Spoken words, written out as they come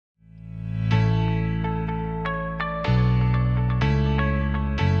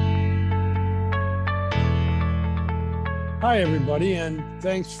Hi, everybody, and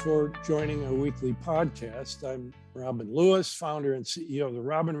thanks for joining our weekly podcast. I'm Robin Lewis, founder and CEO of the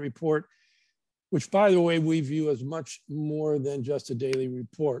Robin Report, which, by the way, we view as much more than just a daily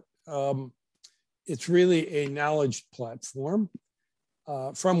report. It's really a knowledge platform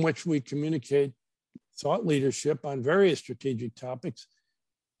from which we communicate thought leadership on various strategic topics.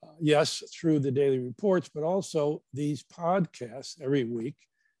 Yes, through the daily reports, but also these podcasts every week.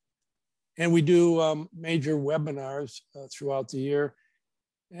 And we do major webinars throughout the year.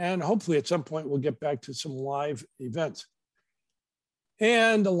 And hopefully at some point, we'll get back to some live events.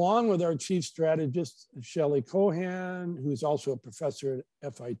 And along with our chief strategist, Shelley Cohan, who's also a professor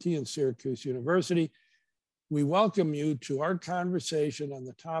at FIT and Syracuse University, we welcome you to our conversation on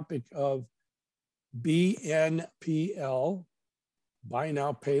the topic of BNPL, Buy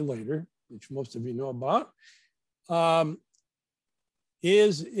Now, Pay Later, which most of you know about.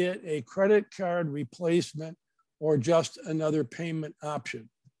 Is it a credit card replacement or just another payment option?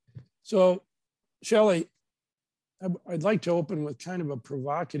 So, Shelley, I'd like to open with kind of a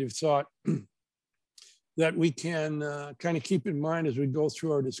provocative thought that we can kind of keep in mind as we go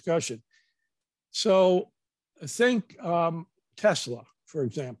through our discussion. So, think Tesla, for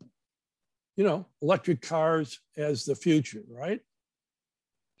example. You know, electric cars as the future, right?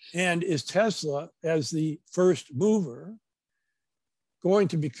 And is Tesla, as the first mover, going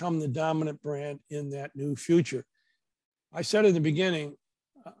to become the dominant brand in that new future? I said in the beginning,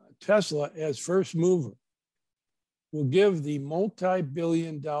 Tesla as first mover will give the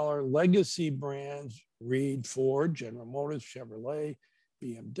multi-billion-dollar legacy brands, read Ford, General Motors, Chevrolet,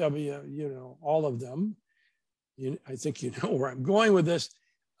 BMW, you know, all of them. I think you know where I'm going with this.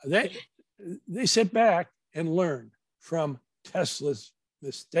 They sit back and learn from Tesla's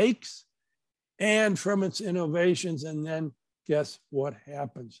mistakes and from its innovations, and then guess what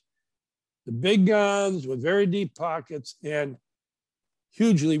happens? The big guns with very deep pockets and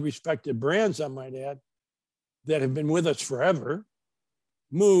hugely respected brands, I might add, that have been with us forever,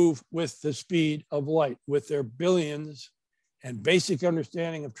 move with the speed of light. With their billions and basic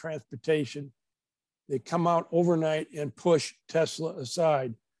understanding of transportation, they come out overnight and push Tesla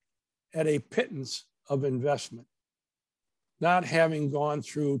aside at a pittance of investment, not having gone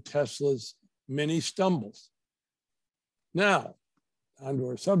through Tesla's many stumbles. Now, onto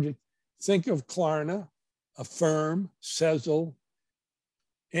our subject, think of Klarna, Affirm, Sezzle,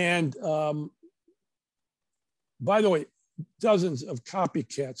 and by the way, dozens of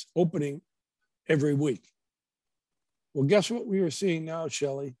copycats opening every week. Well, guess what we are seeing now,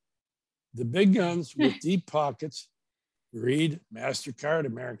 Shelley? The big guns with deep pockets, read MasterCard,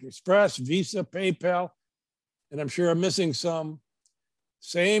 American Express, Visa, PayPal, and I'm sure I'm missing some.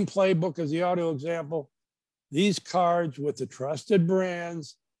 Same playbook as the auto example. These cards with the trusted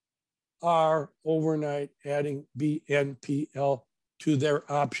brands are overnight adding BNPL to their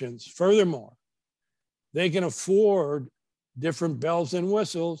options. Furthermore, they can afford different bells and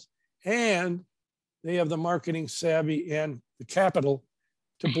whistles, and they have the marketing savvy and the capital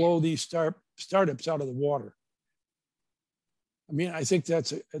to blow these startups out of the water. I mean, I think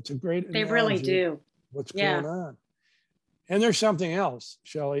it's a great analogy. They really do. What's going on? And there's something else,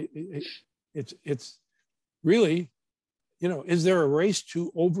 Shelley. It's really, you know, is there a race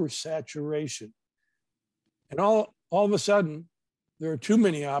to oversaturation? And all of a sudden, there are too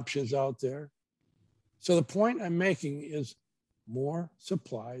many options out there. So the point I'm making is more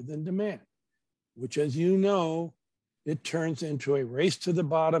supply than demand, which, as you know, it turns into a race to the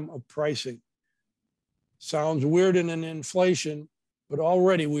bottom of pricing. Sounds weird in an inflation, but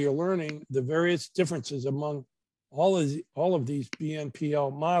already we are learning the various differences among all of these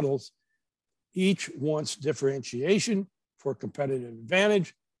BNPL models. Each wants differentiation for competitive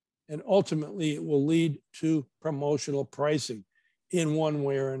advantage, and ultimately it will lead to promotional pricing in one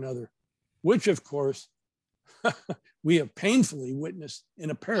way or another, which of course we have painfully witnessed in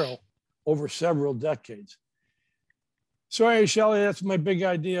apparel over several decades. Sorry, Shelley, that's my big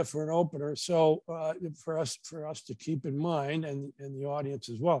idea for an opener. So for us to keep in mind, and the audience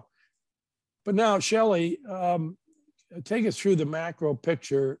as well. But now, Shelley, take us through the macro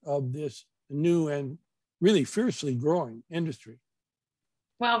picture of this new and really fiercely growing industry.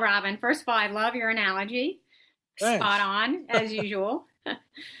 Well, Robin, first of all, I love your analogy. Thanks. Spot on, as usual.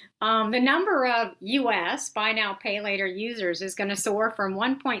 The number of U.S. Buy Now, Pay Later users is going to soar from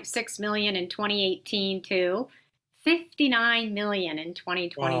 1.6 million in 2018 to 59 million in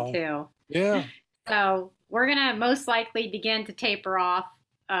 2022. Wow. Yeah. So we're going to most likely begin to taper off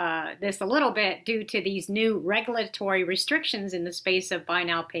this a little bit due to these new regulatory restrictions in the space of Buy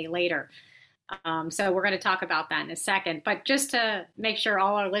Now, Pay Later. So we're going to talk about that in a second. But just to make sure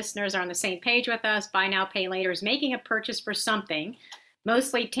all our listeners are on the same page with us, buy now, pay later is making a purchase for something,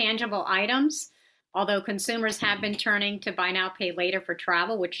 mostly tangible items, although consumers have been turning to buy now, pay later for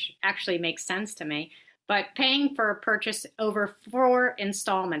travel, which actually makes sense to me. But paying for a purchase over 4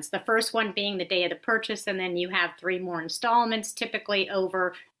 installments, the first one being the day of the purchase, and then you have 3 more installments, typically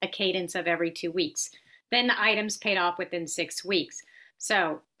over a cadence of every 2 weeks. Then the item's paid off within 6 weeks.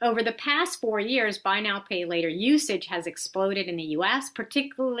 So over the past 4 years, buy now, pay later usage has exploded in the US,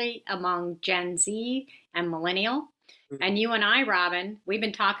 particularly among Gen Z and millennial. And you and I, Robin, we've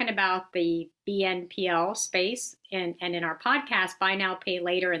been talking about the BNPL space and in our podcast, Buy Now, Pay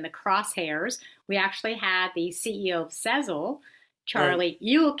Later in the Crosshairs. We actually had the CEO of Sezzle, Charlie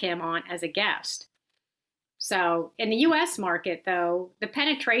Youakim, on as a guest. So in the US market, though, the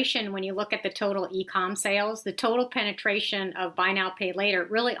penetration, when you look at the total e-com sales, the total penetration of buy now, pay later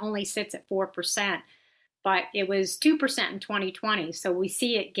really only sits at 4%, but it was 2% in 2020. So we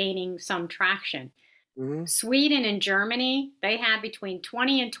see it gaining some traction. Mm-hmm. Sweden and Germany, they have between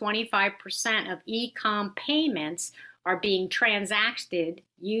 20 and 25% of e-com payments are being transacted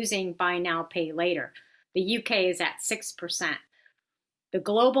using buy now, pay later. The UK is at 6%. The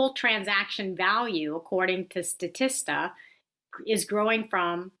global transaction value, according to Statista, is growing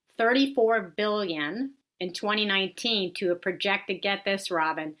from 34 billion in 2019 to a projected, get this,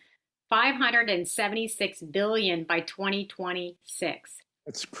 Robin, 576 billion by 2026.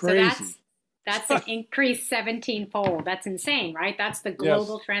 That's crazy. So that's an increase 17-fold. That's insane, right? That's the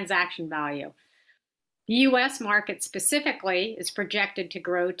global transaction value. The U.S. market specifically is projected to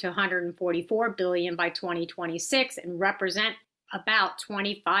grow to 144 billion by 2026 and represent about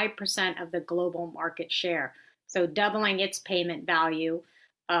 25% of the global market share. So doubling its payment value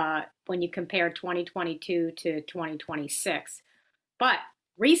when you compare 2022 to 2026. But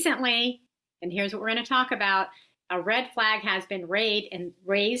recently, and here's what we're going to talk about, a red flag has been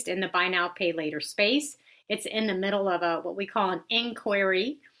raised in the buy now, pay later space. It's in the middle of what we call an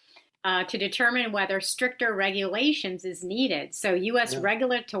inquiry to determine whether stricter regulations is needed. So U.S.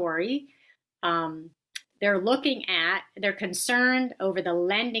 regulatory, they're concerned over the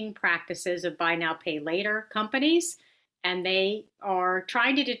lending practices of buy now, pay later companies, and they are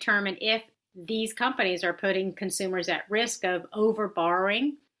trying to determine if these companies are putting consumers at risk of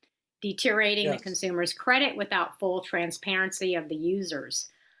over-borrowing, deteriorating the consumer's credit without full transparency of the users.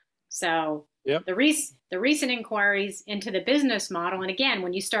 So the recent inquiries into the business model, and again,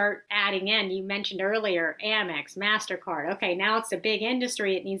 when you start adding in, you mentioned earlier, Amex, MasterCard. Okay, now it's a big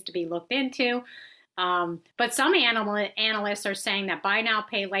industry. It needs to be looked into. But some analysts are saying that buy now,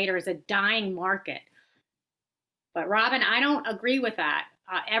 pay later is a dying market. But Robin, I don't agree with that.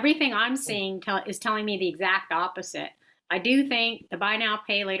 Everything I'm seeing is telling me the exact opposite. I do think the buy now,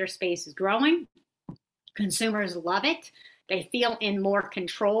 pay later space is growing. Consumers love it. They feel in more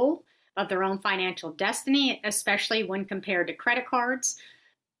control of their own financial destiny, especially when compared to credit cards,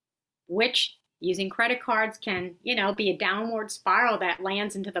 which using credit cards can, be a downward spiral that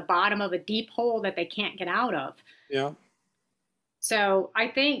lands into the bottom of a deep hole that they can't get out of. Yeah. So I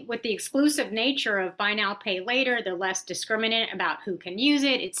think with the exclusive nature of buy now, pay later, they're less discriminate about who can use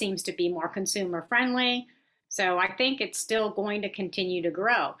it. It seems to be more consumer friendly. So I think it's still going to continue to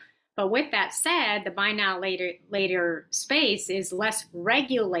grow. But with that said, the buy now, later space is less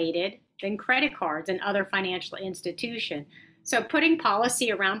regulated than credit cards and other financial institutions. So putting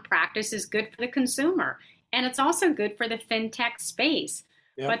policy around practice is good for the consumer. And it's also good for the fintech space.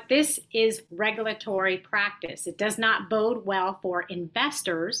 Yep. But this is regulatory practice. It does not bode well for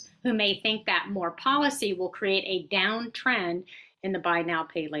investors who may think that more policy will create a downtrend in the buy now,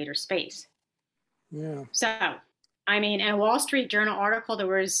 pay later space. Yeah. So, in a Wall Street Journal article,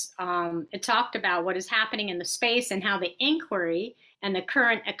 it talked about what is happening in the space and how the inquiry and the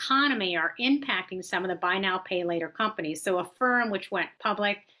current economy are impacting some of the buy now, pay later companies. So a firm which went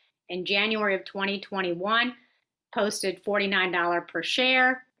public in January of 2021 posted $49 per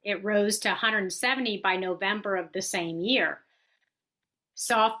share. It rose to $170 by November of the same year.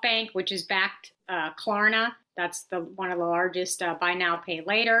 SoftBank, which is backed Klarna, that's one of the largest buy now, pay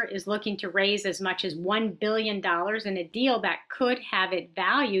later, is looking to raise as much as $1 billion in a deal that could have it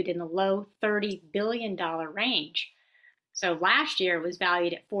valued in the low $30 billion range. So last year it was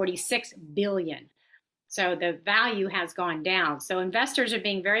valued at $46 billion. So the value has gone down. So investors are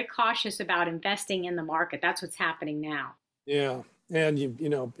being very cautious about investing in the market. That's what's happening now. Yeah. And,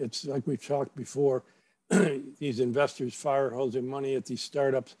 it's like we've talked before, these investors fire hosing money at these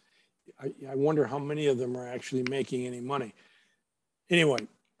startups. I wonder how many of them are actually making any money. Anyway,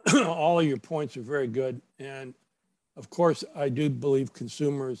 all of your points are very good. And of course, I do believe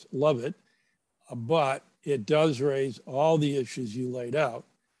consumers love it. but it does raise all the issues you laid out.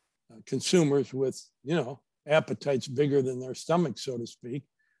 Consumers with, appetites bigger than their stomachs, so to speak,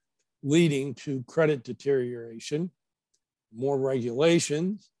 leading to credit deterioration, more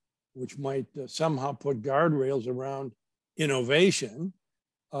regulations, which might somehow put guardrails around innovation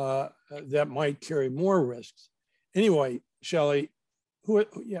that might carry more risks. Anyway, Shelley, who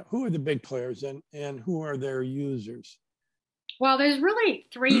are the big players and who are their users? Well, there's really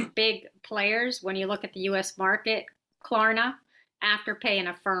three big players when you look at the US market: Klarna, Afterpay, and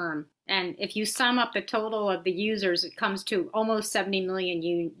Affirm. And if you sum up the total of the users, it comes to almost 70 million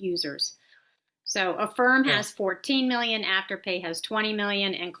users. So Affirm has 14 million, Afterpay has 20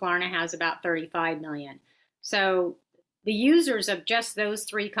 million, and Klarna has about 35 million. So the users of just those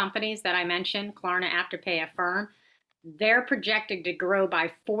three companies that I mentioned, Klarna, Afterpay, Affirm, they're projected to grow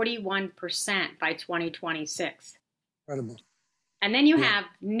by 41% by 2026. Incredible. And then you have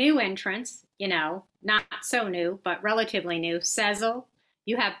new entrants, not so new, but relatively new. Sezzle,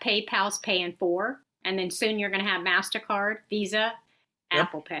 you have PayPal's Pay in 4, and then soon you're going to have MasterCard, Visa,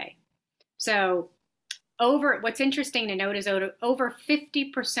 Apple Pay. So what's interesting to note is over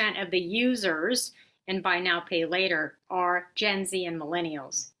 50% of the users in Buy Now, Pay Later are Gen Z and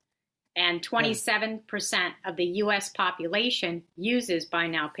millennials. And 27% of the U.S. population uses Buy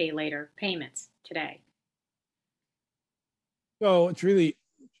Now, Pay Later payments today. So it's really,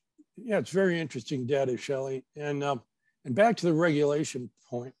 it's very interesting data, Shelley. And back to the regulation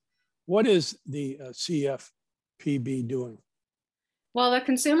point, what is the CFPB doing? Well, the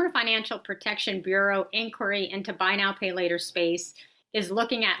Consumer Financial Protection Bureau inquiry into Buy Now, Pay Later space is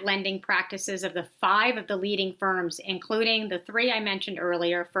looking at lending practices of the 5 of the leading firms, including the 3 I mentioned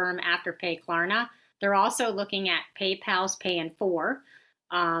earlier, Affirm, Afterpay, Klarna. They're also looking at PayPal's Pay in 4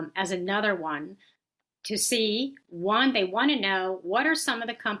 as another one to see, one, they want to know what are some of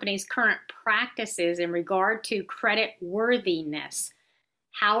the company's current practices in regard to credit worthiness.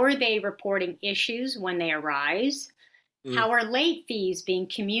 How are they reporting issues when they arise? How are late fees being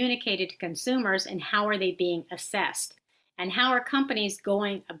communicated to consumers, and how are they being assessed? And how are companies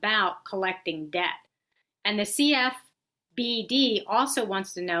going about collecting debt? And the CFBD also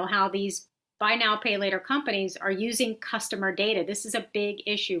wants to know how these Buy Now, Pay Later companies are using customer data. This is a big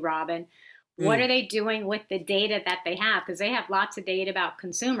issue, Robin. What are they doing with the data that they have? Because they have lots of data about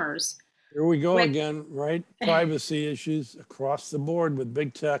consumers. Here we go again, right? Privacy issues across the board with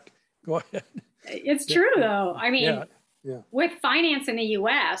big tech. Go ahead. It's true, though. I mean, Yeah. With finance in the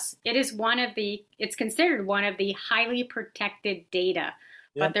U.S., it's considered one of the highly protected data,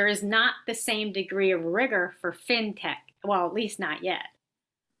 but there is not the same degree of rigor for fintech. Well, at least not yet.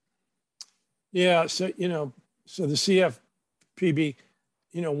 Yeah. So, so the CFPB,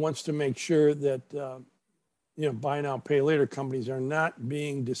 wants to make sure that, Buy Now, Pay Later companies are not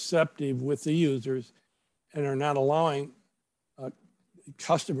being deceptive with the users and are not allowing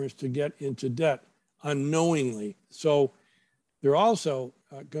customers to get into debt unknowingly. So they're also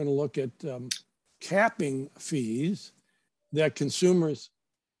going to look at capping fees that consumers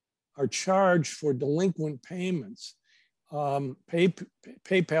are charged for delinquent payments.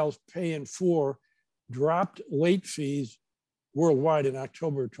 PayPal's Pay in 4 dropped late fees worldwide in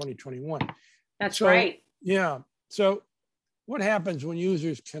October of 2021. That's right. Yeah. So what happens when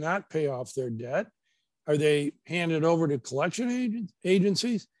users cannot pay off their debt? Are they handed over to collection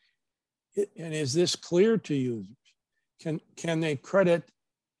agencies? And is this clear to users? Can their credit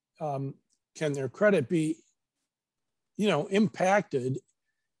be, impacted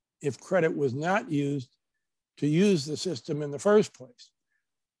if credit was not used to use the system in the first place?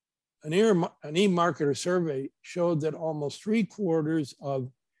 An e-marketer survey showed that almost 3/4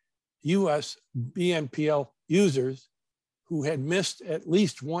 of US BNPL users who had missed at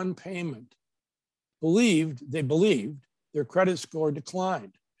least one payment believed their credit score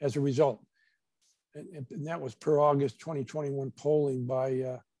declined as a result. And that was per August 2021 polling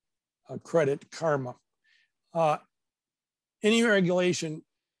by Credit Karma. Any regulation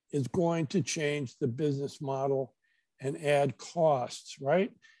is going to change the business model and add costs,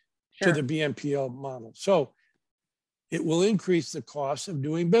 right? Sure. To the BNPL model. So it will increase the cost of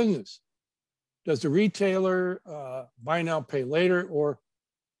doing business. Does the retailer Buy Now, Pay Later or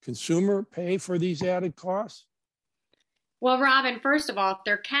consumer pay for these added costs? Well, Robin, first of all, if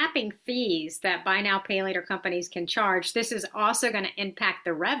they're capping fees that Buy Now, Pay Later companies can charge, this is also going to impact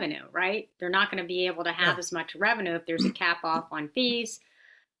the revenue, right? They're not going to be able to have as much revenue if there's a cap off on fees.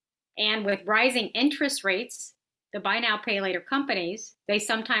 And with rising interest rates, the Buy Now, Pay Later companies, they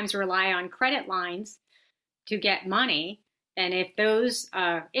sometimes rely on credit lines to get money. And if those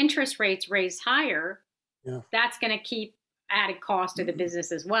interest rates raise higher, that's going to keep added cost to the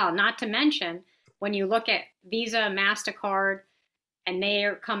business as well. Not to mention when you look at Visa, MasterCard, and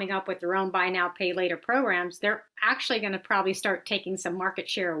they're coming up with their own buy now, pay later programs, they're actually going to probably start taking some market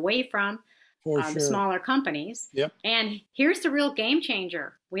share away from the smaller companies. Yep. And here's the real game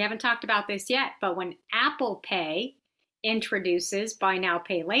changer. We haven't talked about this yet, but when Apple Pay introduces buy now,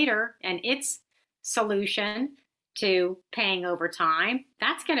 pay later and its solution to paying over time,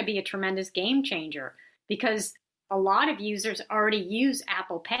 that's going to be a tremendous game changer because a lot of users already use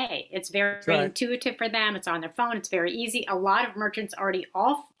Apple Pay. It's very intuitive for them. It's on their phone. It's very easy. A lot of merchants already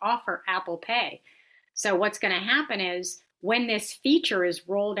offer Apple Pay. So what's going to happen is when this feature is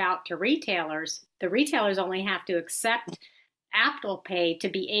rolled out to retailers, the retailers only have to accept Apple Pay to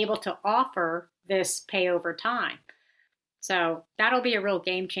be able to offer this pay over time. So that'll be a real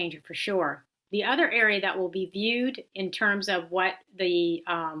game changer for sure. The other area that will be viewed in terms of what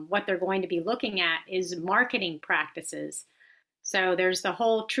they're going to be looking at is marketing practices. So there's the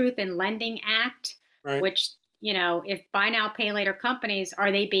whole Truth in Lending Act, which, if buy now, pay later companies,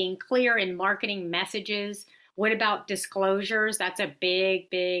 are they being clear in marketing messages? What about disclosures? That's a big,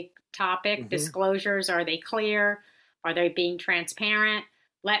 big topic. Mm-hmm. Disclosures, are they clear? Are they being transparent?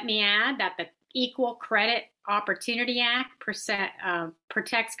 Let me add that the Equal Credit Opportunity Act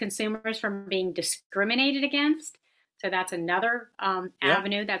protects consumers from being discriminated against. So that's another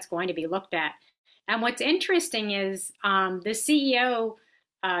avenue that's going to be looked at. And what's interesting is the CEO,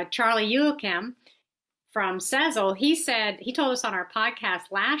 Charlie Youakim from Sezzle, he told us on our podcast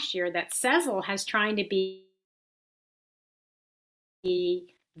last year that Sezzle has trying to be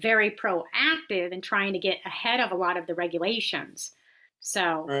very proactive in trying to get ahead of a lot of the regulations.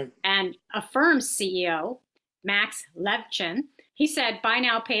 So, and Affirm's CEO, Max Levchin, he said buy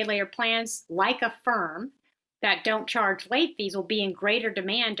now, pay later plans like Affirm that don't charge late fees will be in greater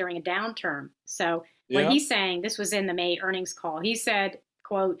demand during a downturn. So what he's saying, this was in the May earnings call, he said,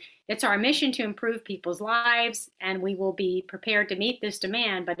 quote, "It's our mission to improve people's lives and we will be prepared to meet this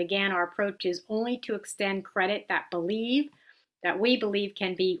demand. But again, our approach is only to extend credit that we believe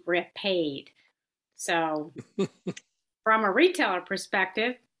can be repaid." So from a retailer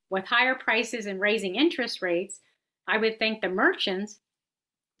perspective, with higher prices and raising interest rates, I would think the merchants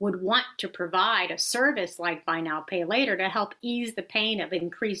would want to provide a service like buy now, pay later to help ease the pain of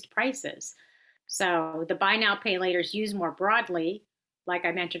increased prices. So the buy now, pay later is used more broadly, like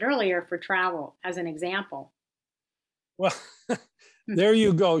I mentioned earlier, for travel as an example. Well, there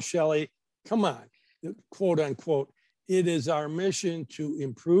you go, Shelley. Come on, quote unquote. It is our mission to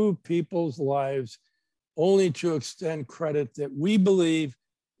improve people's lives, only to extend credit that we believe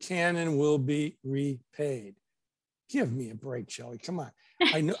can and will be repaid. Give me a break, Shelley. Come on.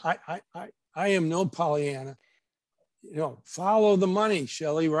 I know I am no Pollyanna. Follow the money,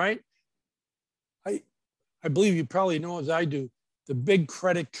 Shelley, right? I believe you probably know, as I do, the big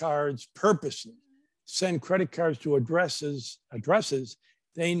credit cards purposely send credit cards to addresses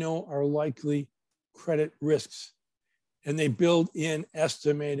they know are likely credit risks. And they build in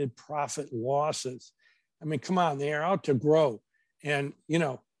estimated profit losses. I mean, come on, they are out to grow. And,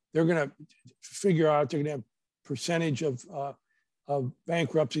 they're going to figure out they're going to have percentage of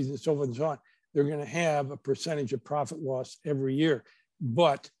bankruptcies and so forth and so on. They're going to have a percentage of profit loss every year.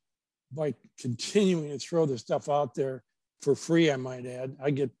 But by continuing to throw this stuff out there for free, I might add,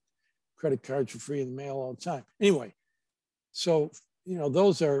 I get credit cards for free in the mail all the time. Anyway, so,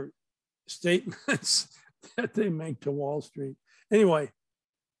 those are statements that they make to Wall Street. Anyway,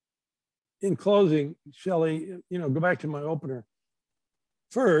 in closing, Shelley, go back to my opener.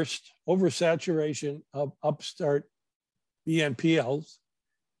 First, oversaturation of upstart BNPLs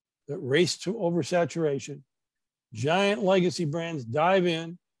that race to oversaturation. Giant legacy brands dive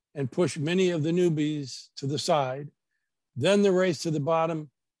in and push many of the newbies to the side. Then the race to the bottom,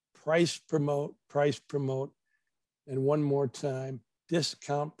 price promote. And one more time,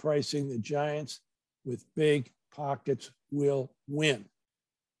 discount pricing. The giants with big pockets will win.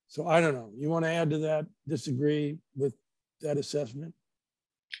 So I don't know. You want to add to that? Disagree with that assessment?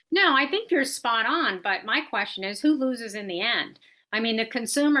 No, I think you're spot on. But my question is, who loses in the end? I mean, the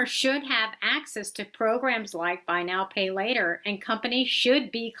consumer should have access to programs like buy now, pay later, and companies should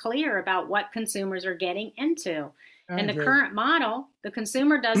be clear about what consumers are getting into. In the current model, the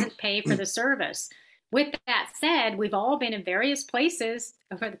consumer doesn't pay for the service. With that said, we've all been in various places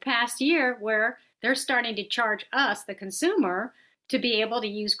over the past year where they're starting to charge us, the consumer, to be able to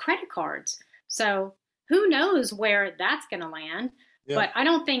use credit cards. So who knows where that's going to land? Yeah. But I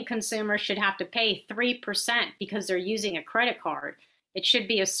don't think consumers should have to pay 3% because they're using a credit card. It should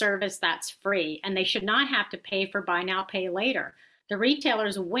be a service that's free, and they should not have to pay for buy now, pay later. The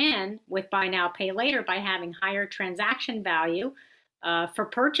retailers win with buy now, pay later by having higher transaction value, for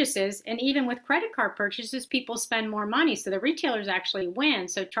purchases. And even with credit card purchases, people spend more money. So the retailers actually win.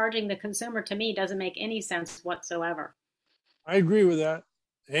 So charging the consumer, to me, doesn't make any sense whatsoever. I agree with that.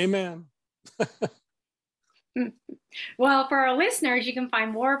 Amen. Well, for our listeners, you can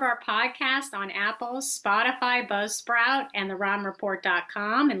find more of our podcast on Apple, Spotify, Buzzsprout, and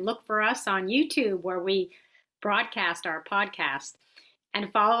therobinreport.com, and look for us on YouTube where we broadcast our podcast. And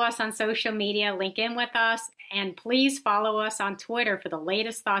follow us on social media, link in with us, and please follow us on Twitter for the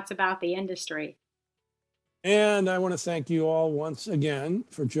latest thoughts about the industry. And I want to thank you all once again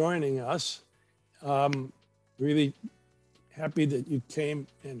for joining us. Really happy that you came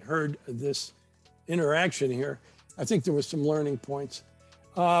and heard this interaction here. I think there was some learning points.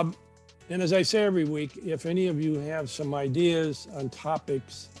 And as I say every week, if any of you have some ideas on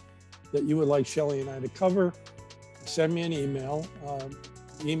topics that you would like Shelley and I to cover, send me an email.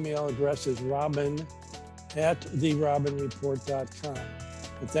 Email address is robin@therobinreport.com.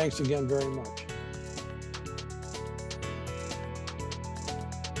 And thanks again very much.